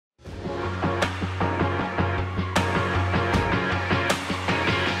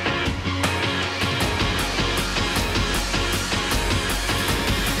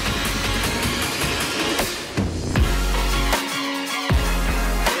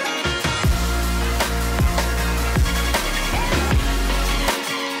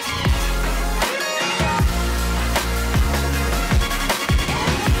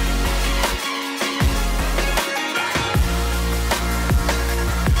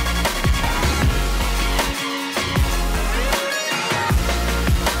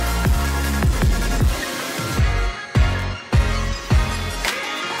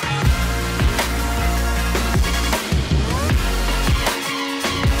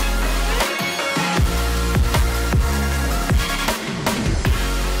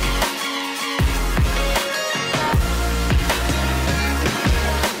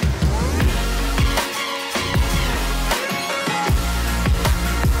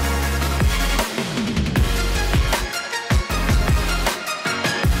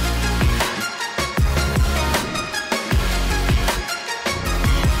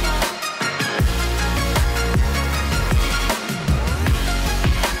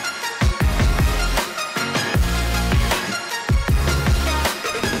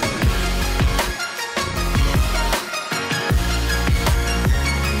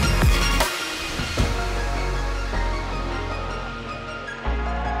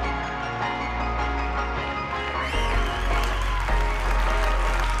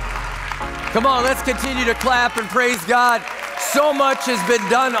Come on, let's continue to clap and praise God. So much has been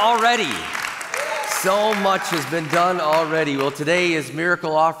done already. So much has been done already. Well, today is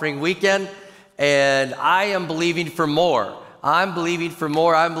Miracle Offering Weekend, and I am believing for more. I'm believing for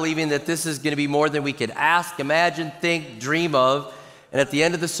more. I'm believing that this is going to be more than we could ask, imagine, think, dream of. And at the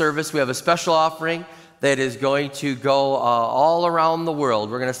end of the service, we have a special offering that is going to go all around the world.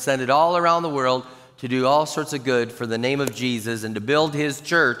 We're going to send it all around the world to do all sorts of good for the name of Jesus and to build his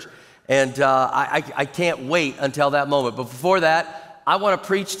church. And I can't wait until that moment. But before that, I want to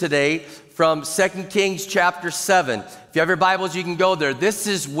preach today from 2 Kings chapter 7. If you have your Bibles, you can go there. This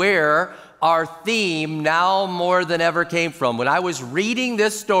is where our theme, Now More Than Ever, came from. When I was reading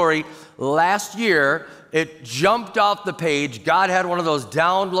this story last year, it jumped off the page. God had one of those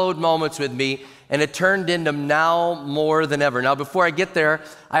download moments with me, and it turned into Now More Than Ever. Now, before I get there,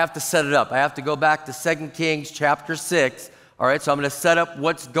 I have to set it up. I have to go back to 2 Kings chapter 6. All right, so I'm going to set up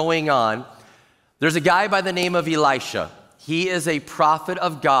what's going on. There's a guy by the name of Elisha. He is a prophet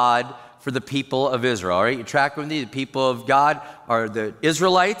of God for the people of Israel. All right, you track with me. The people of God are the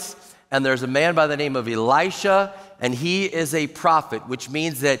Israelites, and there's a man by the name of Elisha, and he is a prophet, which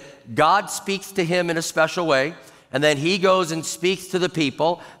means that God speaks to him in a special way, and then he goes and speaks to the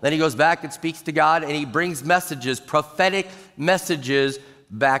people. Then he goes back and speaks to God, and he brings messages, prophetic messages,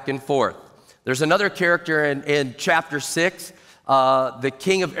 back and forth. There's another character in chapter 6, the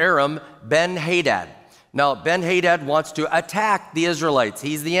king of Aram, Ben-Hadad. Now, Ben-Hadad wants to attack the Israelites.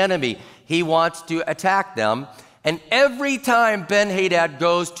 He's the enemy. He wants to attack them. And every time Ben-Hadad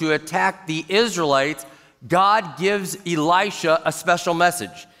goes to attack the Israelites, God gives Elisha a special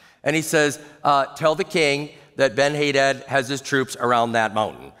message. And he says, tell the king that Ben-Hadad has his troops around that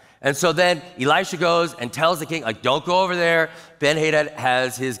mountain. And so then Elisha goes and tells the king, like, don't go over there. Ben-Hadad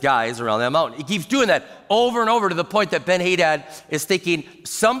has his guys around that mountain. He keeps doing that over and over to the point that Ben-Hadad is thinking,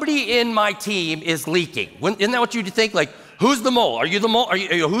 somebody in my team is leaking. Isn't that what you think? Like, who's the mole? Are you the mole?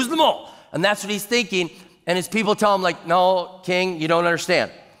 Who's the mole? And that's what he's thinking. And his people tell him, like, no, king, you don't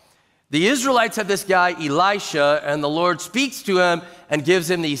understand. The Israelites have this guy, Elisha, and the Lord speaks to him and gives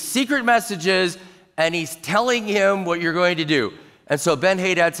him these secret messages, and he's telling him what you're going to do. And so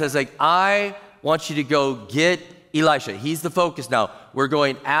Ben-Hadad says, like, I want you to go get Elisha. He's the focus now. We're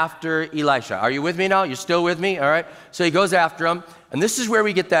going after Elisha. Are you with me now? You're still with me? All right. So he goes after him. And this is where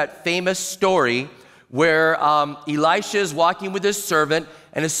we get that famous story where Elisha is walking with his servant,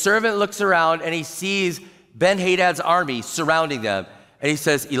 and his servant looks around and he sees Ben-Hadad's army surrounding them. And he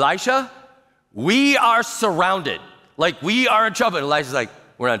says, Elisha, we are surrounded. Like, we are in trouble. And Elisha's like,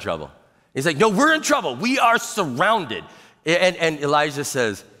 we're not in trouble. He's like, no, we're in trouble. We are surrounded. And Elijah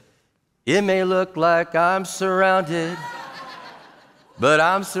says, it may look like I'm surrounded, but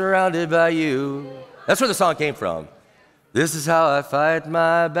I'm surrounded by you. That's where the song came from. This is how I fight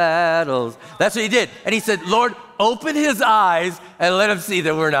my battles. That's what he did. And he said, Lord, open his eyes and let him see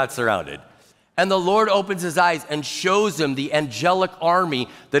that we're not surrounded. And the Lord opens his eyes and shows him the angelic army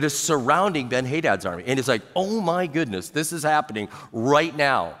that is surrounding Ben-Hadad's army. And it's like, oh my goodness, this is happening right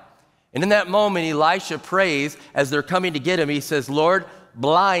now. And in that moment, Elisha prays as they're coming to get him. He says, Lord,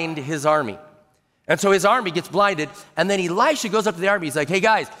 blind his army. And so his army gets blinded. And then Elisha goes up to the army. He's like, hey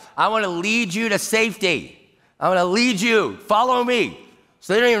guys, I want to lead you to safety. I want to lead you. Follow me.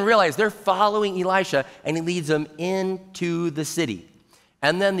 So they don't even realize they're following Elisha, and he leads them into the city.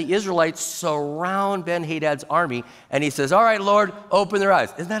 And then the Israelites surround Ben-Hadad's army, and he says, all right, Lord, open their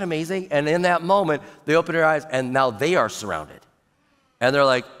eyes. Isn't that amazing? And in that moment, they open their eyes, and now they are surrounded. And they're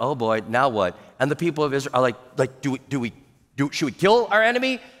like, oh boy, now what? And the people of Israel are like, should we kill our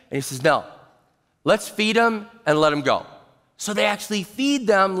enemy? And he says, no, let's feed them and let them go. So they actually feed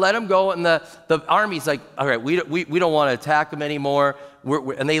them, let them go, and the army's like, all right, we don't want to attack them anymore,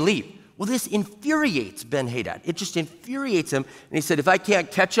 and they leave. Well, this infuriates Ben-Hadad. It just infuriates him. And he said, if I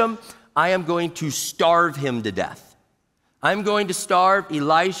can't catch him, I am going to starve him to death. I'm going to starve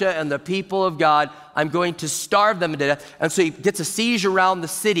Elisha and the people of God. I'm going to starve them to death. And so he gets a siege around the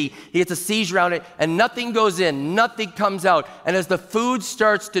city. He gets a siege around it, and nothing goes in, nothing comes out. And as the food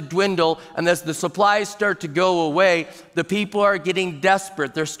starts to dwindle and as the supplies start to go away, the people are getting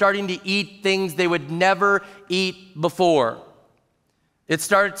desperate. They're starting to eat things they would never eat before. It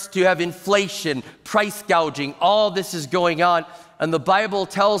starts to have inflation, price gouging. All this is going on. And the Bible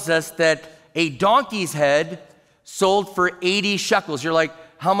tells us that a donkey's head sold for 80 shekels. You're like,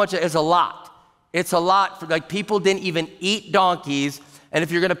 how much is a lot? It's a lot. For, like, people didn't even eat donkeys. And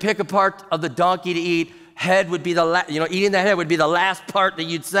if you're going to pick a part of the donkey to eat, head would be the eating that head would be the last part that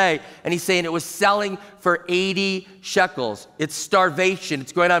you'd say. And he's saying it was selling for 80 shekels. It's starvation.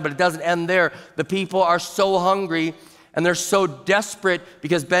 It's going on, but it doesn't end there. The people are so hungry. and they're so desperate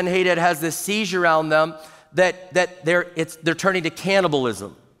because Ben-Hadad has this siege around them that they're turning to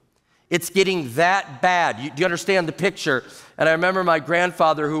cannibalism. It's getting that bad. Do you understand the picture? And I remember my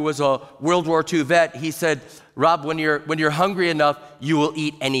grandfather, who was a World War II vet, he said, Rob, when you're hungry enough, you will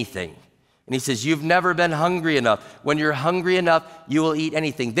eat anything. And he says, you've never been hungry enough. When you're hungry enough, you will eat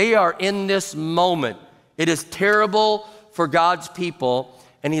anything. They are in this moment. It is terrible for God's people.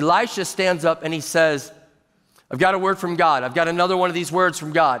 And Elisha stands up and he says, I've got a word from God. I've got another one of these words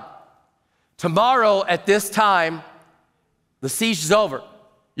from God. Tomorrow at this time, the siege is over.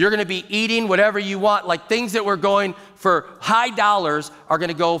 You're going to be eating whatever you want. Like things that were going for high dollars are going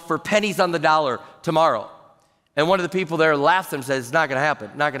to go for pennies on the dollar tomorrow. And one of the people there laughs and says, it's not going to happen,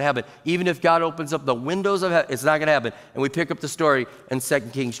 not going to happen. Even if God opens up the windows of heaven, it's not going to happen. And we pick up the story in 2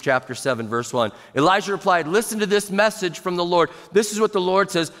 Kings chapter 7, verse 1. Elijah replied, listen to this message from the Lord. This is what the Lord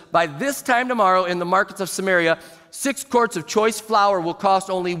says. By this time tomorrow in the markets of Samaria, 6 quarts of choice flour will cost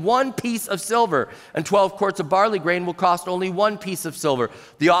only 1 piece of silver, and 12 quarts of barley grain will cost only 1 piece of silver.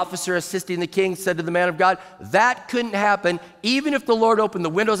 The officer assisting the king said to the man of God, that couldn't happen even if the Lord opened the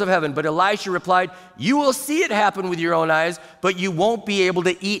windows of heaven. But Elisha replied, you will see it happen with your own eyes, but you won't be able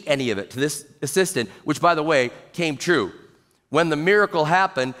to eat any of it. To this assistant, which by the way, came true. When the miracle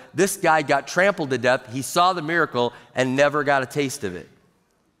happened, this guy got trampled to death. He saw the miracle and never got a taste of it.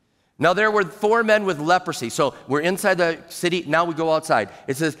 Now there were 4 men with leprosy. So we're inside the city, now we go outside.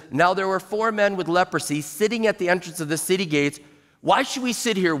 It says, now there were 4 men with leprosy sitting at the entrance of the city gates. Why should we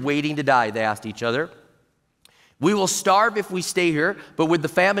sit here waiting to die? They asked each other. We will starve if we stay here, but with the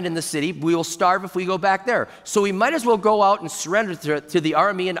famine in the city, we will starve if we go back there. So we might as well go out and surrender to the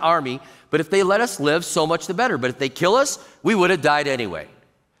Aramean army, but if they let us live, so much the better. But if they kill us, we would have died anyway.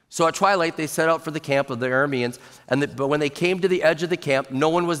 So at twilight, they set out for the camp of the Arameans, but when they came to the edge of the camp, no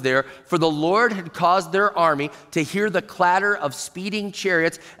one was there, for the Lord had caused their army to hear the clatter of speeding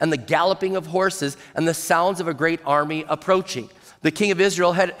chariots and the galloping of horses and the sounds of a great army approaching. The king of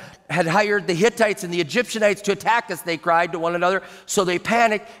Israel had hired the Hittites and the Egyptianites to attack us, they cried to one another. So they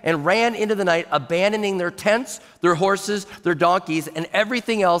panicked and ran into the night, abandoning their tents, their horses, their donkeys, and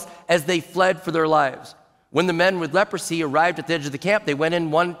everything else as they fled for their lives. When the men with leprosy arrived at the edge of the camp, they went in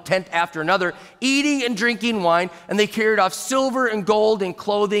one tent after another, eating and drinking wine, and they carried off silver and gold and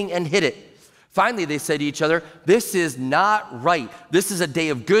clothing and hid it. Finally, they said to each other, this is not right. This is a day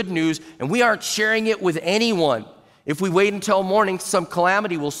of good news, and we aren't sharing it with anyone. If we wait until morning, some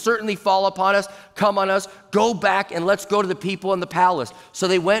calamity will certainly fall upon us, come on us. Go back and let's go to the people in the palace. So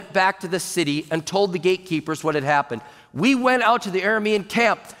they went back to the city and told the gatekeepers what had happened. We went out to the Aramean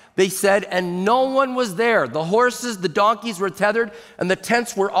camp, they said, and no one was there. The horses, the donkeys were tethered, and the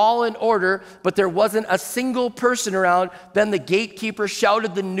tents were all in order, but there wasn't a single person around. Then the gatekeeper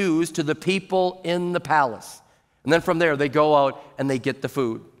shouted the news to the people in the palace. And then from there, they go out and they get the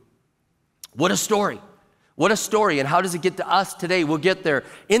food. What a story. What a story. And how does it get to us today? We'll get there.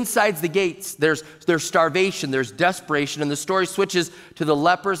 Inside the gates, there's starvation, there's desperation, and the story switches to the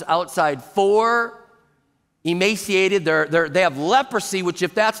lepers outside. 4 emaciated, they have leprosy, which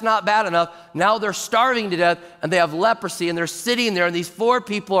if that's not bad enough, now they're starving to death and they have leprosy and they're sitting there, and these 4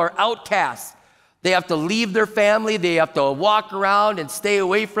 people are outcasts. They have to leave their family, they have to walk around and stay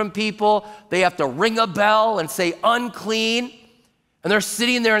away from people, they have to ring a bell and say unclean, and they're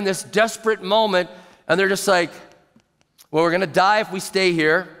sitting there in this desperate moment, and they're just like, well, we're gonna die if we stay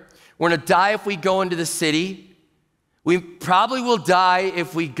here, we're gonna die if we go into the city, we probably will die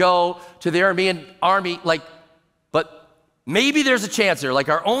if we go to the Aramean army, but maybe there's a chance there. Like,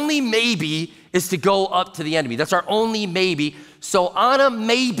 our only maybe is to go up to the enemy. That's our only maybe. So on a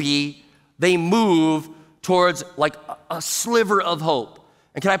maybe, they move towards like a sliver of hope.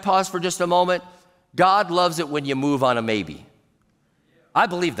 And can I pause for just a moment? God loves it when you move on a maybe. I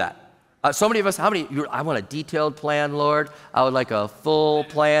believe that. So many of us, I want a detailed plan, Lord. I would like a full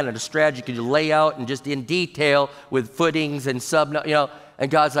plan and a strategy you could lay out and just in detail with footings and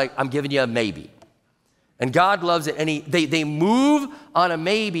and God's like, I'm giving you a maybe. And God loves it, and they move on a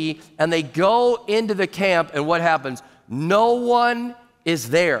maybe, and they go into the camp, and what happens? No one is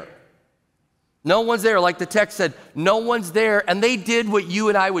there. No one's there. Like the text said, no one's there, and they did what you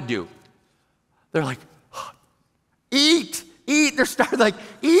and I would do. They're like, eat. They're starting like,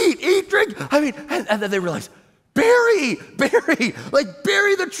 eat, drink. And then they realize, bury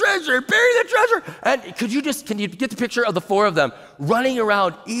the treasure. And can you get the picture of the 4 of them running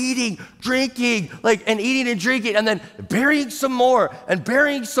around, eating, drinking, and then burying some more, and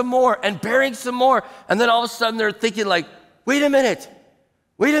burying some more, and burying some more. And then all of a sudden they're thinking like, wait a minute.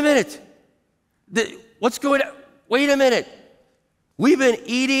 What's going on? Wait a minute. We've been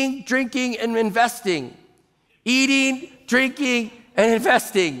eating, drinking, and investing. eating, drinking, and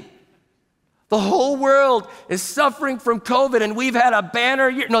investing. The whole world is suffering from COVID, and we've had a banner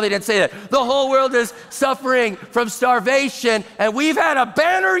year. No, they didn't say that. The whole world is suffering from starvation, and we've had a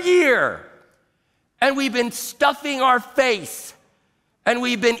banner year. And we've been stuffing our face, and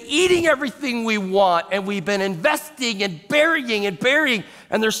we've been eating everything we want, and we've been investing and burying,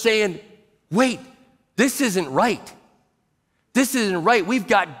 and they're saying, wait, this isn't right. This isn't right. We've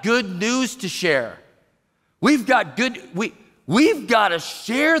got good news to share. We've got we've got to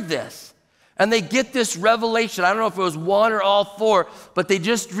share this. And they get this revelation. I don't know if it was one or all four, but they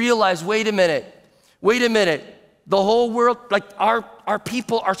just realized, wait a minute. The whole world, like our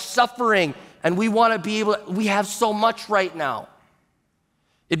people are suffering, and we want to be able to, we have so much right now.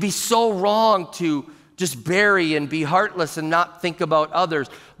 It'd be so wrong to just bury and be heartless and not think about others.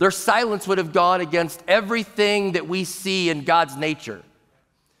 Their silence would have gone against everything that we see in God's nature.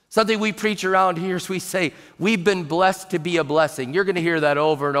 Something we preach around here is we say, we've been blessed to be a blessing. You're going to hear that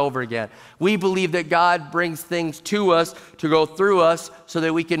over and over again. We believe that God brings things to us, to go through us, so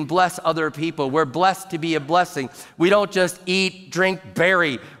that we can bless other people. We're blessed to be a blessing. We don't just eat, drink,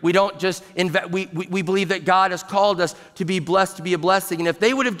 bury. We don't just we believe that God has called us to be blessed to be a blessing. And if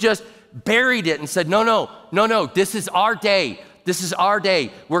they would have just buried it and said, no, this is our day. This is our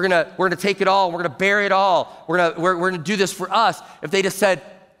day. We're gonna take it all. We're gonna bury it all. We're gonna do this for us. If they just said,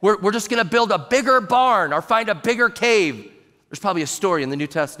 we're just going to build a bigger barn or find a bigger cave. There's probably a story in the New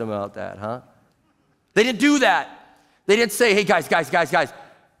Testament about that, huh? They didn't do that. They didn't say, hey, guys.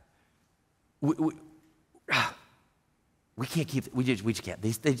 We can't keep, we just can't.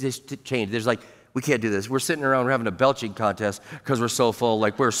 They just changed. There's like, we can't do this. We're sitting around, we're having a belching contest because we're so full.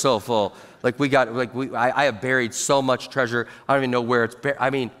 Like, we're so full. Like, I have buried so much treasure. I don't even know where it's buried.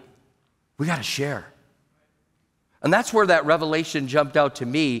 I mean, we got to share. And that's where that revelation jumped out to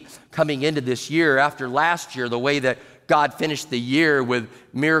me coming into this year, after last year, the way that God finished the year with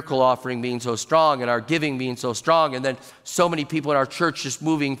miracle offering being so strong and our giving being so strong, and then so many people in our church just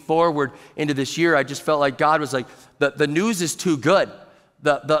moving forward into this year. I just felt like God was like, the news is too good.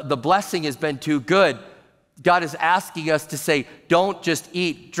 The blessing has been too good. God is asking us to say, don't just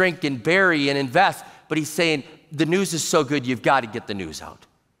eat, drink, and bury and invest, but he's saying, the news is so good, you've got to get the news out.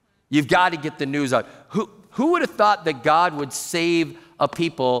 You've got to get the news out. Who would have thought that God would save a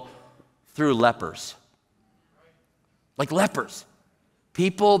people through lepers? Like lepers.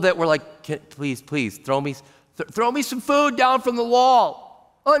 People that were like, please, throw me some food down from the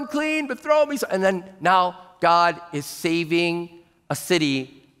wall. Unclean, but throw me some. And then now God is saving a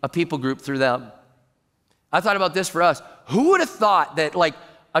city, a people group through them. I thought about this for us. Who would have thought that like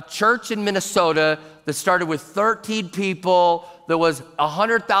a church in Minnesota that started with 13 people, that was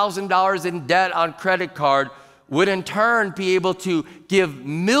 $100,000 in debt on credit card, would in turn be able to give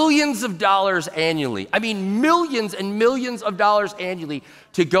millions of dollars annually. I mean, millions and millions of dollars annually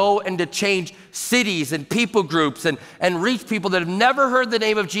to go and to change cities and people groups and reach people that have never heard the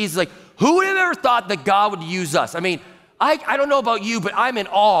name of Jesus. Like, who would have ever thought that God would use us? I mean, I don't know about you, but I'm in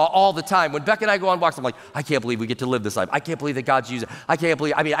awe all the time. When Beck and I go on walks, I'm like, I can't believe we get to live this life. I can't believe that God's using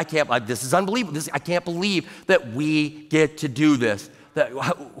it. This is unbelievable. I can't believe that we get to do this.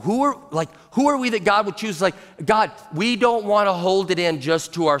 Who are we that God would choose? Like, God, we don't want to hold it in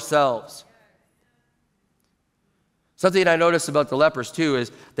just to ourselves. Something I noticed about the lepers too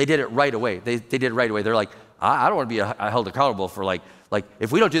is they did it right away. They did it right away. They're like, I don't want to be held accountable for like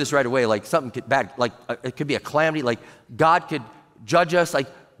if we don't do this right away, like something bad, like it could be a calamity, like God could judge us. Like,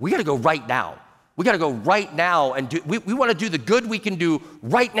 we got to go right now. We got to go right now and do. We want to do the good we can do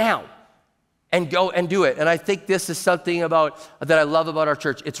right now, and go and do it. And I think this is something that I love about our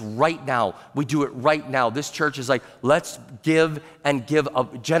church. It's right now. We do it right now. This church is like, let's give and give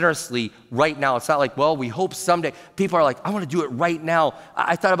up generously right now. It's not like, well, we hope someday. People are like, I want to do it right now.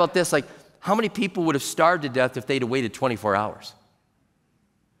 I thought about this, like, how many people would have starved to death if they'd have waited 24 hours?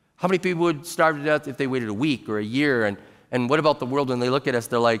 How many people would starve to death if they waited a week or a year? And what about the world when they look at us?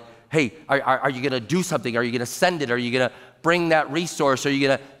 They're like, hey, are you going to do something? Are you going to send it? Are you going to bring that resource? Are you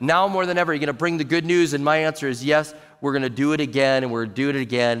going to, now more than ever, are you going to bring the good news? And my answer is yes, we're going to do it again, and we're going to do it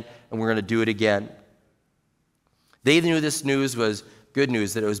again, and we're going to do it again. They knew this news was good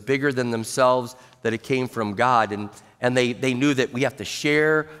news, that it was bigger than themselves, that it came from God. And they knew that we have to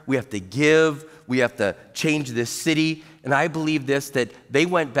share, we have to give, we have to change this city. And I believe this, that they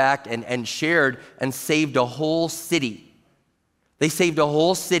went back and shared and saved a whole city. They saved a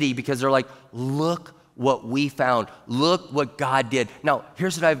whole city because they're like, look what we found. Look what God did. Now,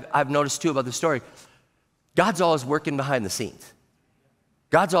 here's what I've noticed too about the story. God's always working behind the scenes.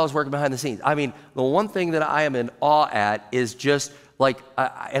 God's always working behind the scenes. I mean, the one thing that I am in awe at is just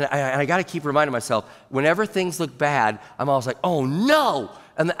And I got to keep reminding myself, whenever things look bad, I'm always like, oh no.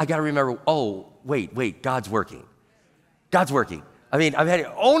 And then I got to remember, oh, wait, God's working. God's working. I mean, I've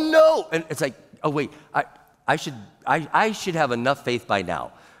had, oh no. And it's like, oh wait, I should have enough faith by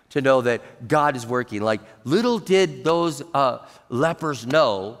now to know that God is working. Like, little did those lepers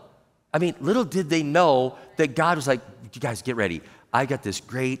know, little did they know that God was like, you guys get ready. I got this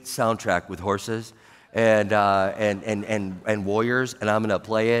great soundtrack with horses and warriors, and I'm gonna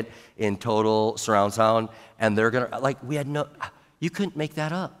play it in total surround sound, and they're gonna, you couldn't make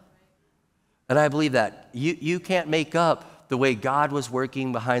that up. And I believe that. You can't make up the way God was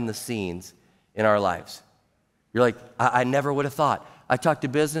working behind the scenes in our lives. You're like, I never would have thought. I talked to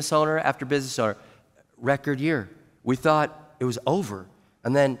business owner after business owner, record year. We thought it was over,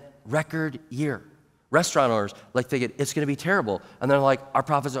 and then record year. Restaurant owners, thinking it's gonna be terrible. And they're like, our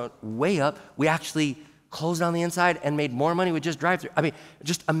profits are way up. We actually closed on the inside and made more money with just drive-through.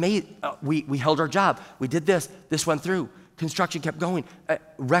 Just amazing. We held our job. We did this. This went through. Construction kept going.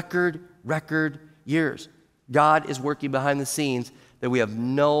 Record years. God is working behind the scenes that we have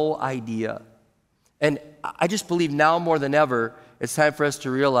no idea. And I just believe now more than ever, it's time for us to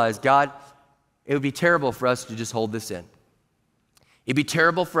realize, God, it would be terrible for us to just hold this in. It'd be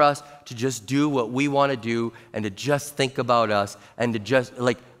terrible for us to just do what we want to do and to just think about us and to just,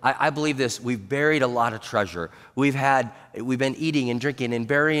 I believe this, we've buried a lot of treasure. We've been eating and drinking and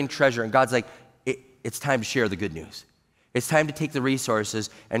burying treasure, and God's like, it's time to share the good news. It's time to take the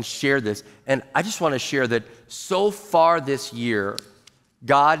resources and share this. And I just want to share that so far this year,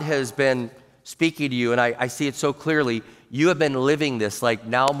 God has been speaking to you, and I see it so clearly. You have been living this,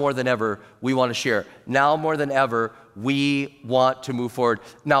 now more than ever, we want to share. Now more than ever, we want to move forward.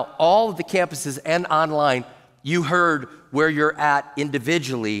 Now, all of the campuses and online, you heard where you're at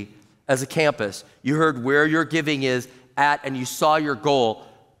individually as a campus. You heard where your giving is at, and you saw your goal.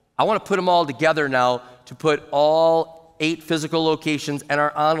 I want to put them all together now to put all 8 physical locations and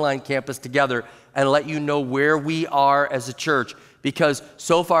our online campus together and let you know where we are as a church. Because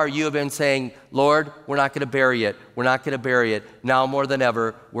so far you have been saying, Lord, we're not going to bury it. We're not going to bury it. Now more than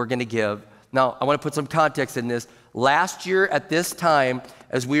ever, we're going to give. Now, I want to put some context in this. Last year at this time,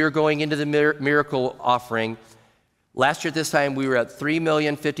 as we were going into the miracle offering, last year at this time, we were at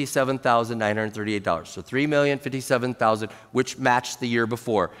 $3,057,938. So $3,057,000, which matched the year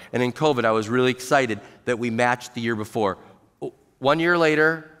before. And in COVID, I was really excited that we matched the year before. 1 year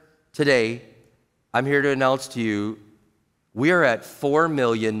later, today, I'm here to announce to you, we are at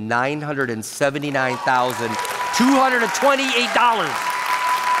 $4,979,228.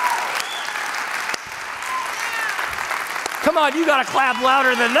 Come on, you gotta clap louder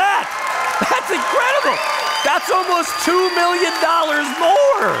than that. That's incredible. That's almost $2 million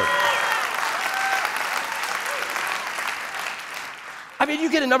more. You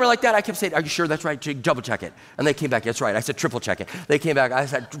get a number like that, I kept saying, are you sure that's right? Double check it. And they came back, that's right. I said, triple check it. They came back, I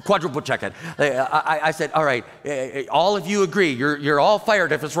said, quadruple check it. I said, all right, all of you agree. You're all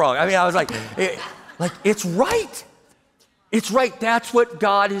fired if it's wrong. I was like, it's right. It's right. That's what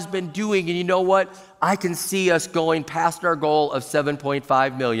God has been doing. And you know what? I can see us going past our goal of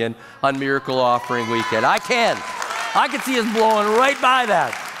 7.5 million on Miracle Offering Weekend. I can see us blowing right by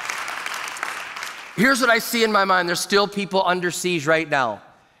that. Here's what I see in my mind. There's still people under siege right now.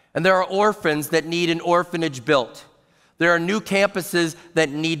 And there are orphans that need an orphanage built. There are new campuses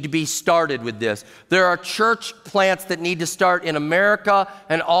that need to be started with this. There are church plants that need to start in America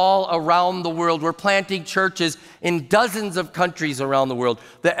and all around the world. We're planting churches in dozens of countries around the world.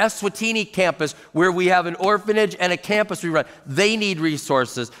 The Eswatini campus, where we have an orphanage and a campus we run, they need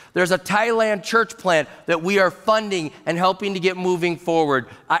resources. There's a Thailand church plant that we are funding and helping to get moving forward.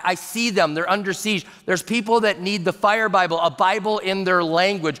 I see them. They're under siege. There's people that need the Fire Bible, a Bible in their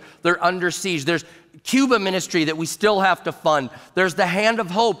language. They're under siege. There's Cuba ministry that we still have to fund. There's the Hand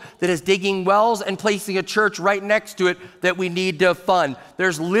of Hope that is digging wells and placing a church right next to it that we need to fund.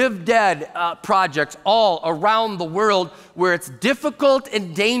 There's Live Dead projects all around the world where it's difficult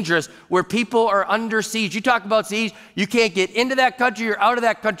and dangerous, where people are under siege. You talk about siege, you can't get into that country or out of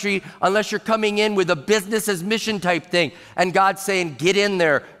that country unless you're coming in with a business as mission type thing. And God's saying, get in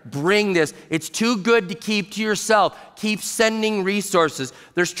there, bring this. It's too good to keep to yourself. Keep sending resources.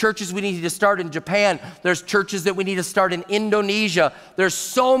 There's churches we need to start in Japan. There's churches that we need to start in Indonesia. There's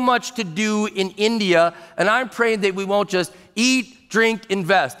so much to do in India, and I'm praying that we won't just eat, drink,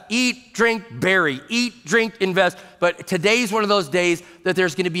 invest. Eat, drink, bury. Eat, drink, invest. But today's one of those days that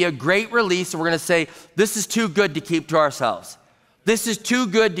there's going to be a great release, and we're going to say, this is too good to keep to ourselves. This is too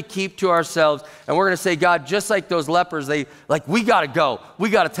good to keep to ourselves. And we're going to say, God, just like those lepers, we got to go. We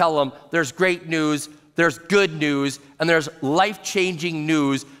got to tell them there's great news. there's good news, and there's life-changing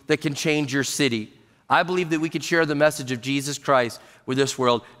news that can change your city. I believe that we could share the message of Jesus Christ with this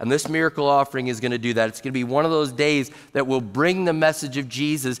world, and this miracle offering is going to do that. It's going to be one of those days that will bring the message of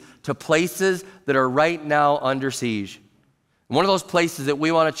Jesus to places that are right now under siege. One of those places that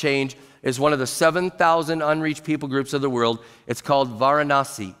we want to change is one of the 7,000 unreached people groups of the world. It's called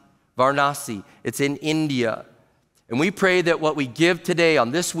Varanasi. Varanasi. It's in India. And we pray that what we give today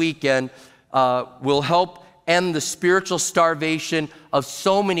on this weekend will help end the spiritual starvation of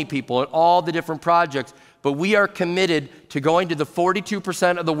so many people and all the different projects. But we are committed to going to the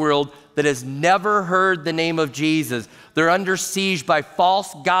 42% of the world that has never heard the name of Jesus. They're under siege by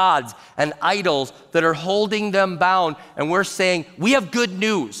false gods and idols that are holding them bound. And we're saying, we have good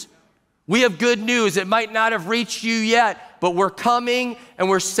news. We have good news. It might not have reached you yet, but we're coming and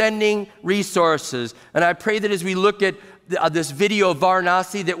we're sending resources. And I pray that as we look at this video of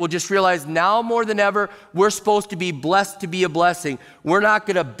Varanasi, that we'll just realize now more than ever, we're supposed to be blessed to be a blessing. We're not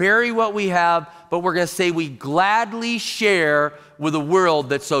going to bury what we have, but we're going to say we gladly share with a world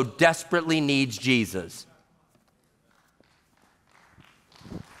that so desperately needs Jesus.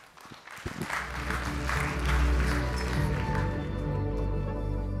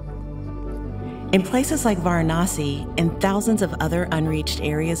 In places like Varanasi and thousands of other unreached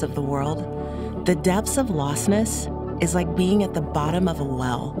areas of the world, the depths of lostness is like being at the bottom of a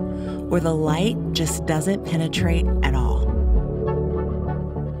well, where the light just doesn't penetrate at all.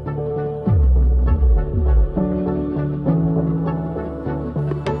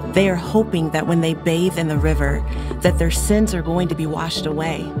 They are hoping that when they bathe in the river, that their sins are going to be washed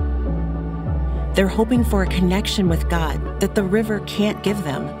away. They're hoping for a connection with God that the river can't give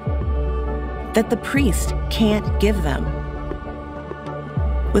them, that the priest can't give them.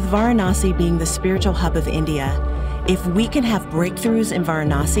 With Varanasi being the spiritual hub of India, if we can have breakthroughs in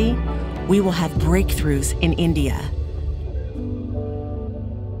Varanasi, we will have breakthroughs in India.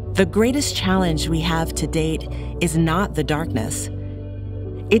 The greatest challenge we have to date is not the darkness.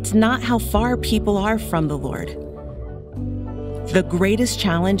 It's not how far people are from the Lord. The greatest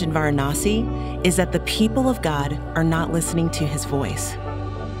challenge in Varanasi is that the people of God are not listening to his voice.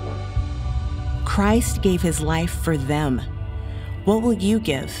 Christ gave his life for them. What will you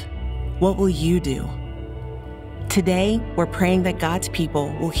give? What will you do? Today, we're praying that God's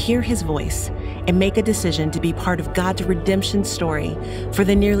people will hear his voice and make a decision to be part of God's redemption story for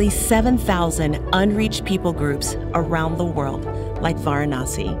the nearly 7,000 unreached people groups around the world, like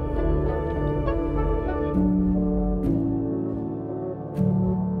Varanasi.